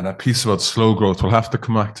 Yeah, that piece about slow growth, we'll have to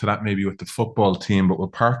come back to that maybe with the football team, but we'll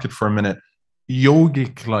park it for a minute.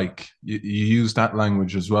 Yogic, like you use that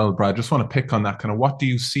language as well, Brad. Just want to pick on that. Kind of what do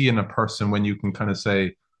you see in a person when you can kind of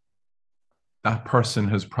say that person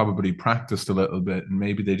has probably practiced a little bit and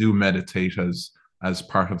maybe they do meditate as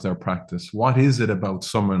part of their practice? What is it about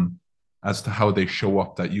someone as to how they show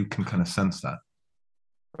up that you can kind of sense that?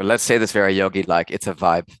 Well, let's say this very yogi like, it's a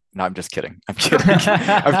vibe. No, I'm just kidding. I'm kidding.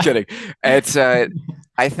 I'm kidding. It's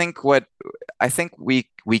I think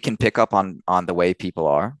we can pick up on the way people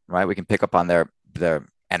are, right? We can pick up on their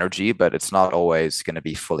energy, but it's not always going to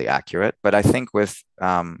be fully accurate. But I think with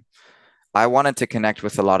I wanted to connect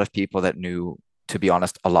with a lot of people that knew, to be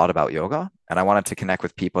honest, a lot about yoga. And I wanted to connect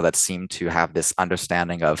with people that seemed to have this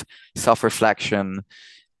understanding of self-reflection,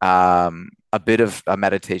 a bit of a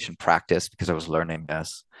meditation practice, because I was learning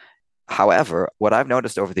this. However, what I've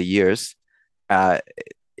noticed over the years,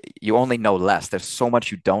 you only know less. There's so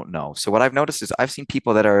much you don't know. So what I've noticed is I've seen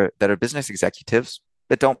people that are business executives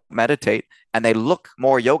that don't meditate, and they look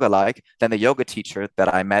more yoga-like than the yoga teacher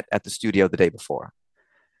that I met at the studio the day before,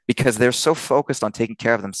 because they're so focused on taking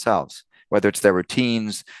care of themselves, whether it's their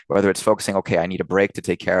routines, whether it's focusing, okay, I need a break to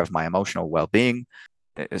take care of my emotional well-being.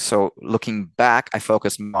 So looking back, I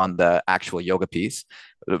focus on the actual yoga piece.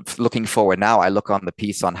 Looking forward now, I look on the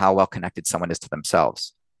piece on how well connected someone is to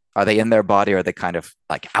themselves. Are they in their body, or are they kind of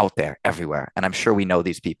like out there everywhere? And I'm sure we know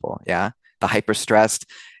these people, yeah? The hyper-stressed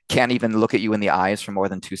can't even look at you in the eyes for more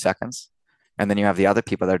than 2 seconds. And then you have the other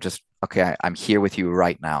people that are just, okay, I'm here with you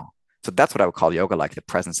right now. So that's what I would call yoga, like the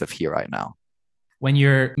presence of here right now. When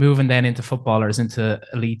you're moving then into footballers, into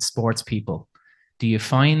elite sports people, do you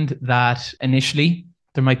find that initially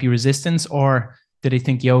there might be resistance, or do they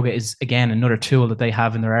think yoga is, again, another tool that they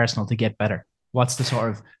have in their arsenal to get better? What's the sort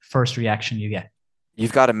of first reaction you get?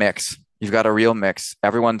 You've got a mix. You've got a real mix.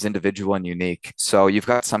 Everyone's individual and unique. So you've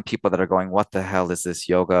got some people that are going, what the hell is this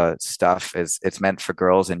yoga stuff? It's meant for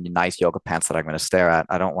girls in nice yoga pants that I'm going to stare at.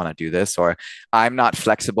 I don't want to do this. Or I'm not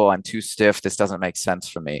flexible. I'm too stiff. This doesn't make sense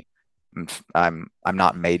for me. I'm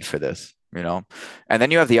not made for this, you know? And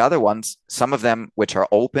then you have the other ones, some of them which are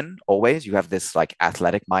open always. You have this like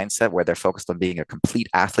athletic mindset where they're focused on being a complete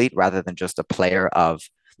athlete rather than just a player of,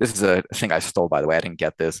 this is a thing I stole, by the way. I didn't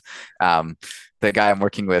get this. The guy I'm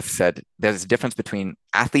working with said there's a difference between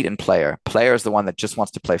athlete and player. Player is the one that just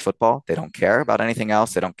wants to play football. They don't care about anything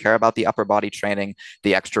else. They don't care about the upper body training,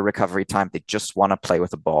 the extra recovery time. They just want to play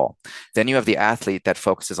with a ball. Then you have the athlete that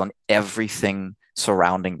focuses on everything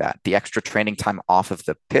surrounding that, the extra training time off of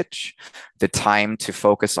the pitch, the time to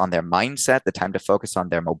focus on their mindset, the time to focus on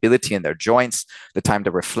their mobility and their joints, the time to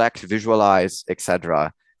reflect, visualize,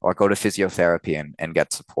 etc., or go to physiotherapy and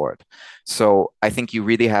get support. So I think you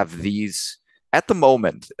really have these. At the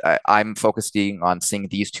moment, I'm focusing on seeing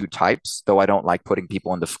these two types, though I don't like putting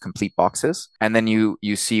people into complete boxes. And then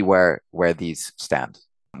you see where these stand.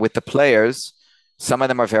 With the players, some of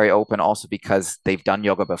them are very open also because they've done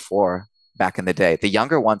yoga before back in the day. The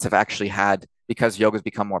younger ones have actually had, because yoga's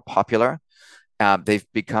become more popular, they've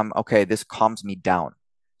become, okay, this calms me down.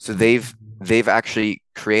 So they've actually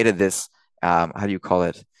created this, how do you call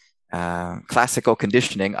it? Classical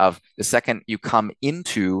conditioning of the second you come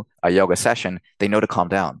into a yoga session, they know to calm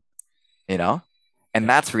down, you know? And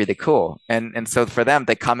that's really cool. And so for them,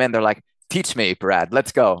 they come in, they're like, teach me, Brad,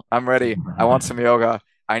 let's go. I'm ready. I want some yoga.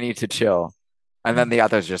 I need to chill. And then the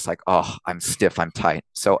others just like, oh, I'm stiff, I'm tight.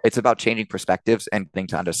 So it's about changing perspectives and getting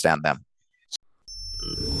to understand them.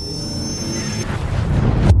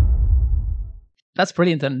 That's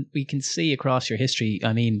brilliant. And we can see across your history,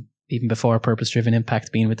 I mean, even before Purpose-Driven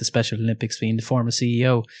Impact, being with the Special Olympics, being the former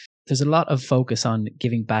CEO, there's a lot of focus on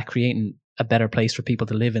giving back, creating a better place for people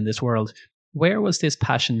to live in this world. Where was this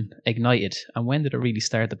passion ignited, and when did it really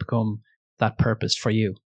start to become that purpose for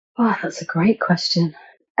you? Oh, that's a great question.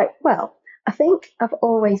 I think I've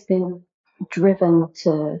always been driven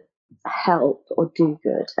to help or do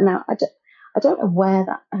good. And now I don't know where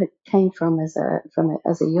that came from as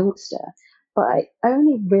a youngster, but I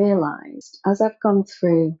only realised as I've gone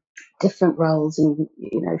through different roles, and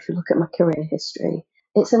if you look at my career history,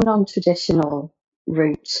 it's a non-traditional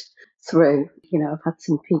route through. I've had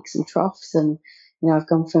some peaks and troughs, and I've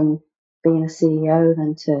gone from being a CEO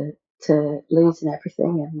then to losing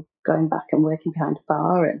everything and going back and working behind a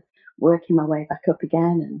bar and working my way back up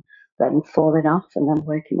again, and then falling off and then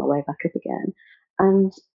working my way back up again.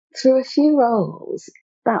 And through a few roles,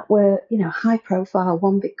 that were, high profile,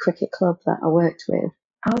 one big cricket club that I worked with,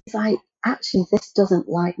 I was like, actually, this doesn't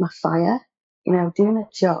light my fire. Doing a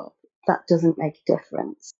job that doesn't make a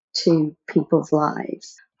difference to people's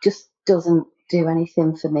lives just doesn't do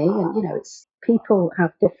anything for me. And, it's people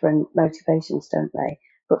have different motivations, don't they?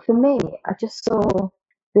 But for me, I just saw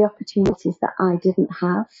the opportunities that I didn't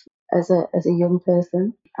have as a young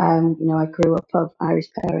person. I grew up of Irish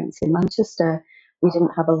parents in Manchester. We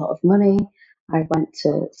didn't have a lot of money. I went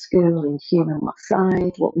to school in Hume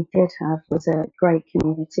Side. What we did have was a great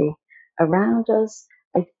community around us.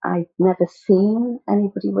 I'd never seen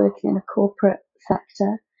anybody working in a corporate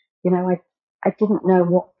sector. I didn't know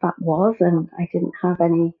what that was, and I didn't have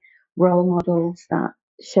any role models that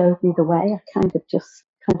showed me the way. I kind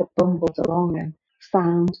of bumbled along and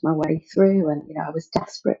found my way through. And, I was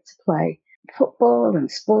desperate to play football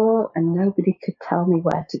and sport, and nobody could tell me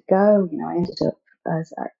where to go. I ended up,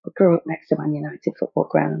 as I grew up next to Man United football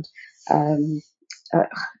ground, a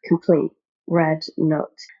complete red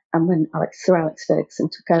nut. And when Sir Alex Ferguson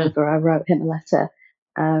took over, I wrote him a letter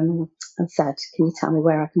and said, can you tell me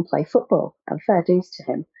where I can play football? And fair dues to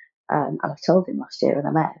him. And I told him last year when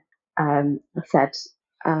I met him. I said,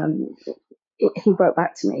 he wrote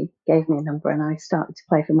back to me, gave me a number, and I started to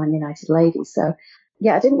play for Man United ladies. So,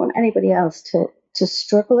 yeah, I didn't want anybody else to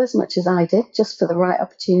struggle as much as I did, just for the right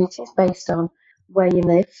opportunities based on where you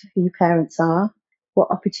live, who your parents are,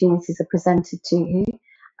 what opportunities are presented to you.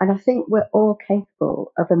 And I think we're all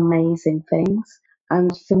capable of amazing things.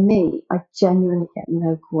 And for me, I genuinely get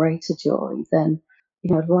no greater joy than,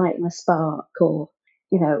 lighting a spark or,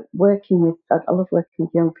 working with, I love working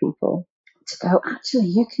with young people to go, actually,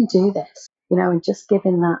 you can do this, and just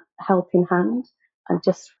giving that helping hand and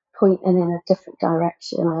just pointing in a different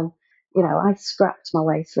direction. And, I scrapped my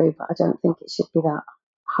way through, but I don't think it should be that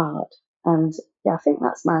hard. And yeah, I think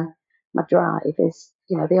that's my drive is,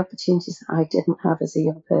 the opportunities that I didn't have as a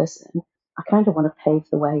young person. I kind of want to pave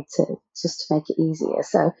the way to make it easier.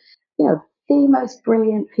 So, the most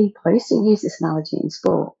brilliant people, I used to use this analogy in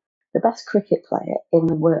sport, the best cricket player in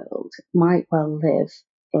the world might well live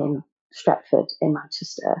in Stretford in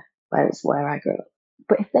Manchester, where I grew up.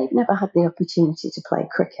 But if they've never had the opportunity to play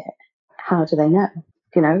cricket, how do they know?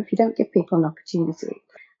 If you don't give people an opportunity.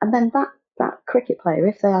 And then that cricket player,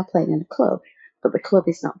 if they are playing in a club, but the club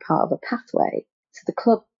is not part of a pathway, so the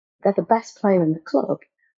club, they're the best player in the club,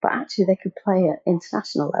 but actually they could play at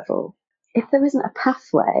international level. If there isn't a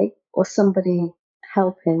pathway or somebody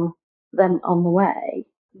helping them on the way,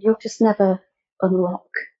 you'll just never unlock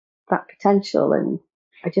that potential. And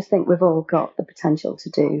I just think we've all got the potential to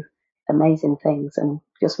do amazing things, and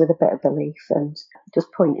just with a bit of belief and just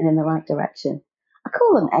pointing in the right direction. I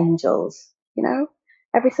call them angels,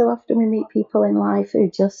 Every so often we meet people in life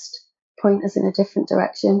who just point us in a different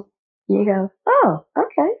direction. You go, oh,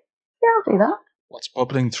 okay, yeah, I'll do that. What's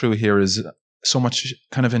bubbling through here is so much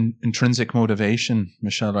kind of intrinsic motivation,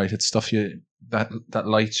 Michelle, right? It's stuff that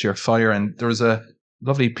lights your fire. And there was a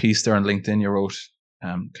lovely piece there on LinkedIn you wrote,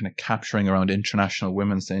 kind of capturing around International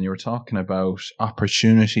Women's Day, and you were talking about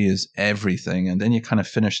opportunity is everything. And then you kind of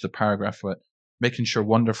finished the paragraph with making sure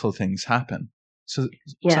wonderful things happen. So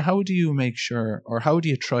how do you make sure, or how do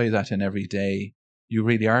you try that in every day? You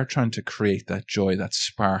really are trying to create that joy, that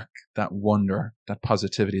spark, that wonder, that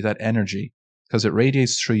positivity, that energy, because it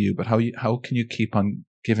radiates through you. But how can you keep on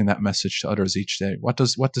giving that message to others each day? What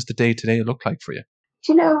does the day to day look like for you?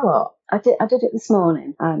 Do you know what? I did it this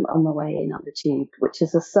morning on my way in on the tube, which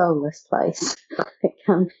is a soulless place. It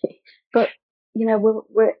can be. But,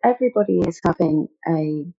 we're everybody is having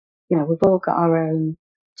we've all got our own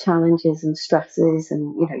challenges and stresses,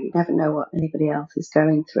 and, you never know what anybody else is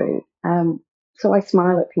going through. So I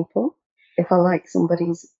smile at people. If I like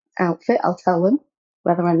somebody's outfit, I'll tell them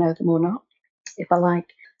whether I know them or not. If I like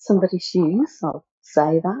somebody's shoes, I'll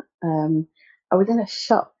say that. I was in a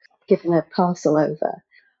shop giving a parcel over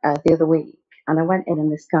the other week, and I went in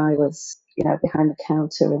and this guy was, behind the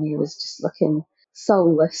counter, and he was just looking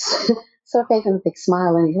soulless. So I gave him a big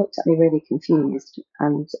smile, and he looked at me really confused.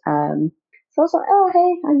 And so I was like, oh,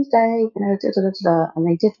 hey, how's your day? And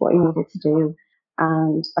they did what he needed to do.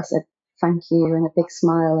 And I said, thank you, and a big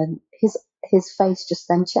smile. And his face just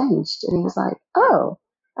then changed. And he was like, oh.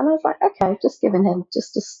 And I was like, okay, just giving him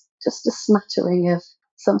just a smattering of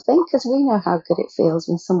something, because we know how good it feels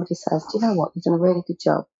when somebody says, do you know what, you've done a really good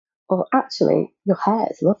job. Or actually, your hair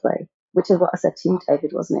is lovely, which is what I said to you,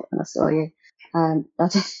 David, wasn't it, when I saw you? I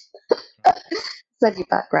said your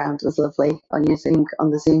background was lovely on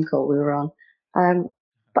the Zoom call we were on.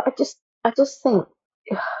 But I just think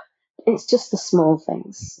it's just the small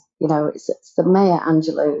things. It's the Maya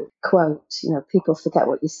Angelou quote, people forget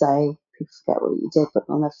what you say, people forget what you did, but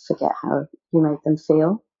they'll never forget how you made them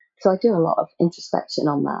feel. So I do a lot of introspection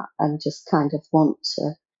on that and just kind of want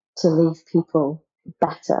to leave people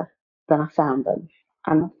better than I found them.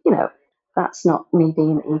 And, that's not me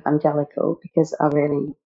being evangelical, because I don't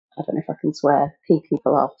know if I can swear, pee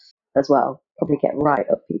people off as well, probably get right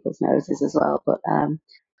up people's noses as well. But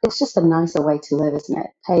it's just a nicer way to live, isn't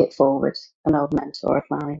it? Pay it forward, an old mentor of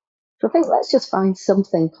mine. So I think let's just find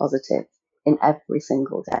something positive in every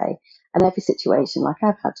single day and every situation. Like,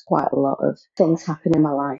 I've had quite a lot of things happen in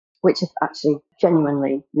my life which have actually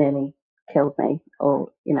genuinely nearly killed me,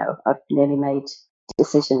 or, I've nearly made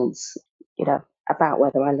decisions, about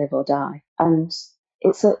whether I live or die. And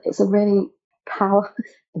it's a really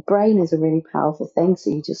the brain is a really powerful thing. So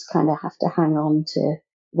you just kind of have to hang on to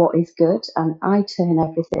what is good. And I turn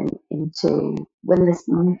everything into, when this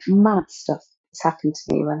mad stuff has happened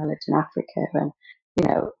to me when I lived in Africa, and,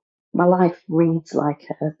 my life reads like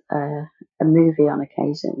a movie on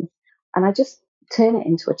occasion. And I just turn it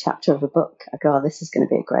into a chapter of a book. I go, oh, this is going to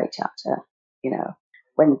be a great chapter.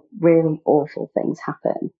 When really awful things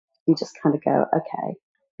happen, you just kind of go, okay,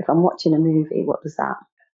 if I'm watching a movie, what does that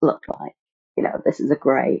look like? This is a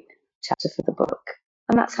great chapter for the book.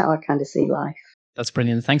 And that's how I kind of see life. That's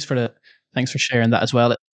brilliant. Thanks for sharing that as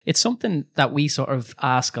well. It's something that we sort of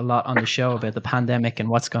ask a lot on the show about the pandemic and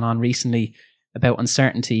what's gone on recently, about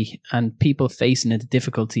uncertainty and people facing into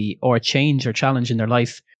difficulty or change or challenge in their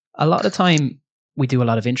life. A lot of the time, we do a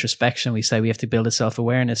lot of introspection. We say we have to build a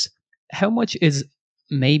self-awareness. How much is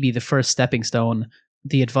maybe the first stepping stone?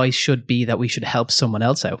 The advice should be that we should help someone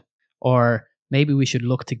else out, or maybe we should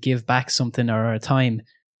look to give back something or our time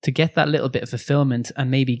to get that little bit of fulfillment and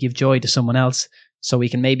maybe give joy to someone else, so we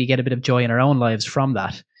can maybe get a bit of joy in our own lives from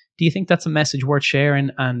that. Do you think that's a message worth sharing?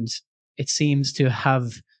 And it seems to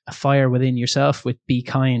have a fire within yourself with Be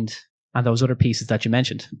Kind and those other pieces that you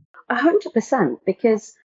mentioned. 100%,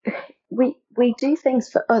 because we do things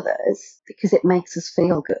for others because it makes us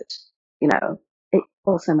feel good. It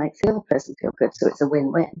also makes the other person feel good, so it's a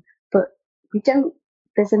win-win. But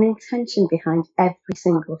there's an intention behind every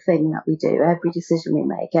single thing that we do, every decision we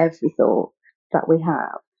make, every thought that we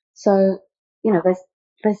have. So,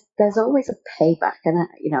 there's always a payback, and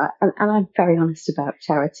I'm very honest about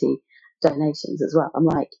charity donations as well. I'm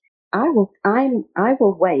like, I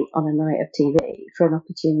will wait on a night of TV for an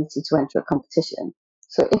opportunity to enter a competition.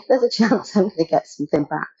 So if there's a chance I'm going to get something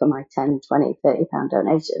back for my 10, 20, 30 pound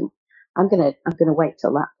donation, I'm going to wait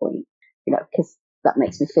till that point, because that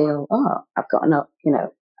makes me feel, I've got enough,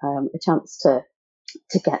 a chance to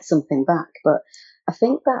get something back. But I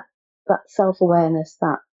think that self-awareness,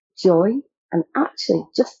 that joy, and actually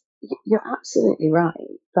you're absolutely right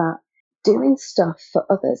that doing stuff for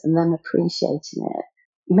others and them appreciating it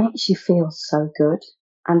makes you feel so good.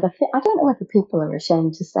 And I don't know whether people are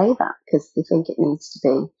ashamed to say that because they think it needs to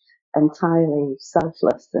be entirely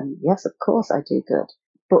selfless. And yes, of course I do good,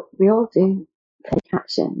 but we all do take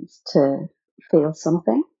actions to feel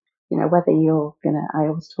something. Whether I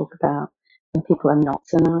always talk about when people are not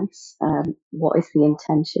so nice, what is the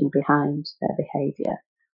intention behind their behaviour?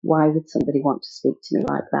 Why would somebody want to speak to me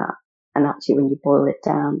like that? And actually, when you boil it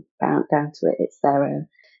down to it, it's their own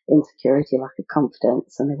insecurity, lack of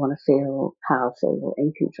confidence, and they want to feel powerful or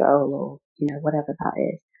in control, or whatever that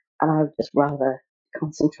is. And I would just rather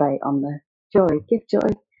concentrate on the joy. Give joy.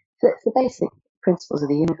 It's the basic principles of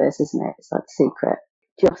the universe, isn't it? It's like the secret.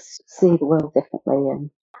 Just see the world differently. And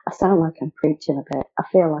I sound like I'm preaching a bit. I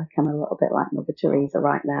feel like I'm a little bit like Mother Teresa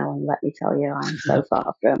right now, and let me tell you, I'm so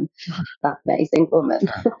far from that amazing woman.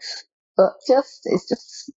 But it's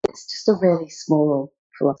just a really small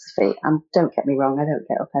philosophy. And don't get me wrong, I don't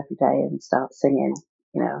get up every day and start singing,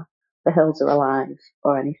 The Hills Are Alive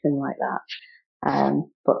or anything like that.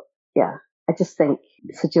 But yeah, I just think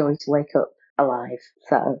it's a joy to wake up alive.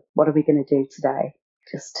 So what are we going to do today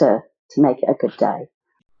just to make it a good day?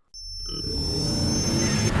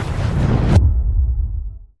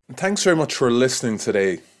 Thanks very much for listening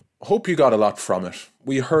today. Hope you got a lot from it.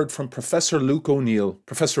 We heard from Professor Luke O'Neill,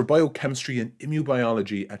 Professor of Biochemistry and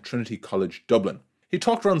Immunobiology at Trinity College, Dublin. He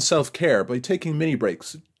talked around self-care by taking mini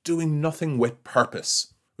breaks, doing nothing with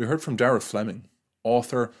purpose. We heard from Dara Fleming,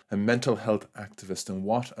 author and mental health activist, and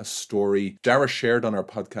what a story Dara shared on our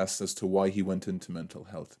podcast as to why he went into mental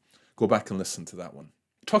health. Go back and listen to that one.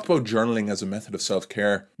 He talked about journaling as a method of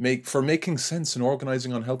self-care, for making sense and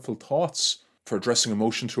organising unhelpful thoughts, for addressing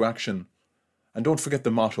emotion through action. And don't forget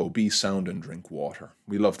the motto, be sound and drink water.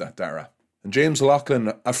 We love that, Dara. And James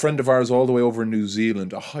Loughlin, a friend of ours all the way over in New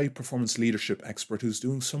Zealand, a high-performance leadership expert who's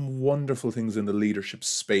doing some wonderful things in the leadership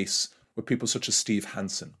space with people such as Steve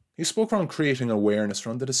Hansen. He spoke around creating awareness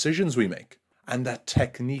around the decisions we make and that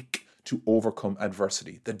technique to overcome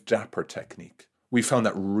adversity, the DAPPER technique. We found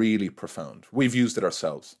that really profound. We've used it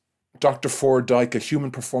ourselves. Dr. Ford Dyke, a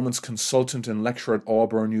human performance consultant and lecturer at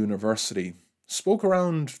Auburn University, spoke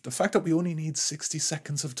around the fact that we only need 60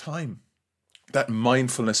 seconds of time, that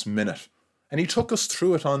mindfulness minute. And he took us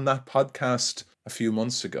through it on that podcast a few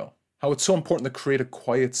months ago, how it's so important to create a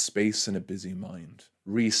quiet space in a busy mind,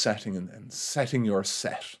 resetting and setting your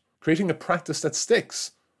set, creating a practice that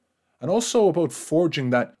sticks, and also about forging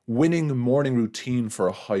that winning morning routine for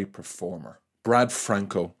a high performer. Brad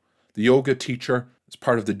Franco, the yoga teacher, as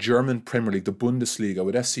part of the German Premier League, the Bundesliga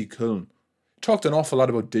with SC Köln, talked an awful lot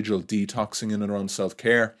about digital detoxing in and around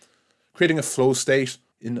self-care, creating a flow state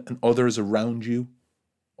in and others around you,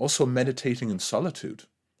 also meditating in solitude,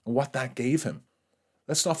 and what that gave him.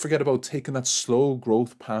 Let's not forget about taking that slow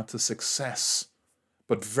growth path to success,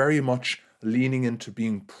 but very much leaning into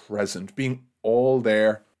being present, being all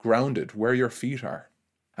there, grounded where your feet are.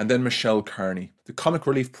 And then Michelle Carney, the Comic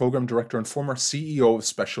Relief Program Director and former CEO of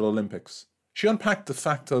Special Olympics. She unpacked the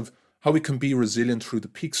fact of how we can be resilient through the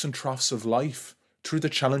peaks and troughs of life, through the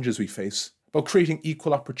challenges we face, about creating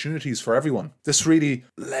equal opportunities for everyone. This really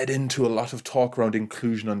led into a lot of talk around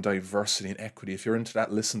inclusion and diversity and equity. If you're into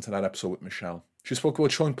that, listen to that episode with Michelle. She spoke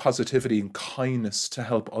about showing positivity and kindness to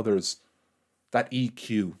help others. That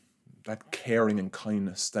EQ, that caring and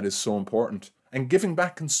kindness that is so important. And giving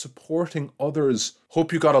back and supporting others.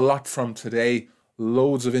 Hope you got a lot from today.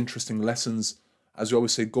 Loads of interesting lessons. As we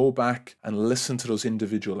always say, go back and listen to those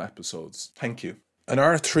individual episodes. Thank you. And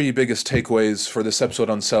our 3 biggest takeaways for this episode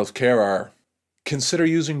on self-care are: consider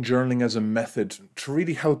using journaling as a method to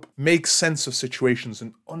really help make sense of situations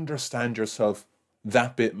and understand yourself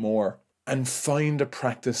that bit more. And find a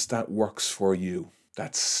practice that works for you,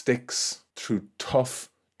 that sticks through tough,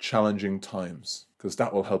 challenging times, because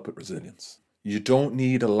that will help with resilience. You don't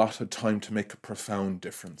need a lot of time to make a profound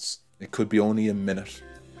difference. It could be only a minute.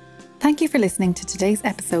 Thank you for listening to today's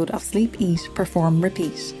episode of Sleep, Eat, Perform,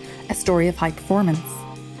 Repeat, a story of high performance.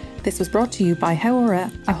 This was brought to you by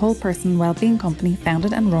Hauora, a whole person wellbeing company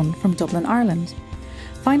founded and run from Dublin, Ireland.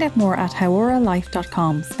 Find out more at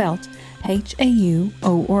hauoralife.com, spelt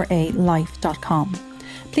HAUORA life.com.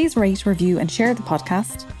 Please rate, review and share the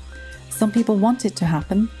podcast. Some people want it to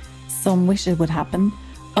happen, some wish it would happen,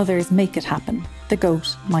 others make it happen. The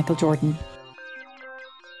GOAT, Michael Jordan.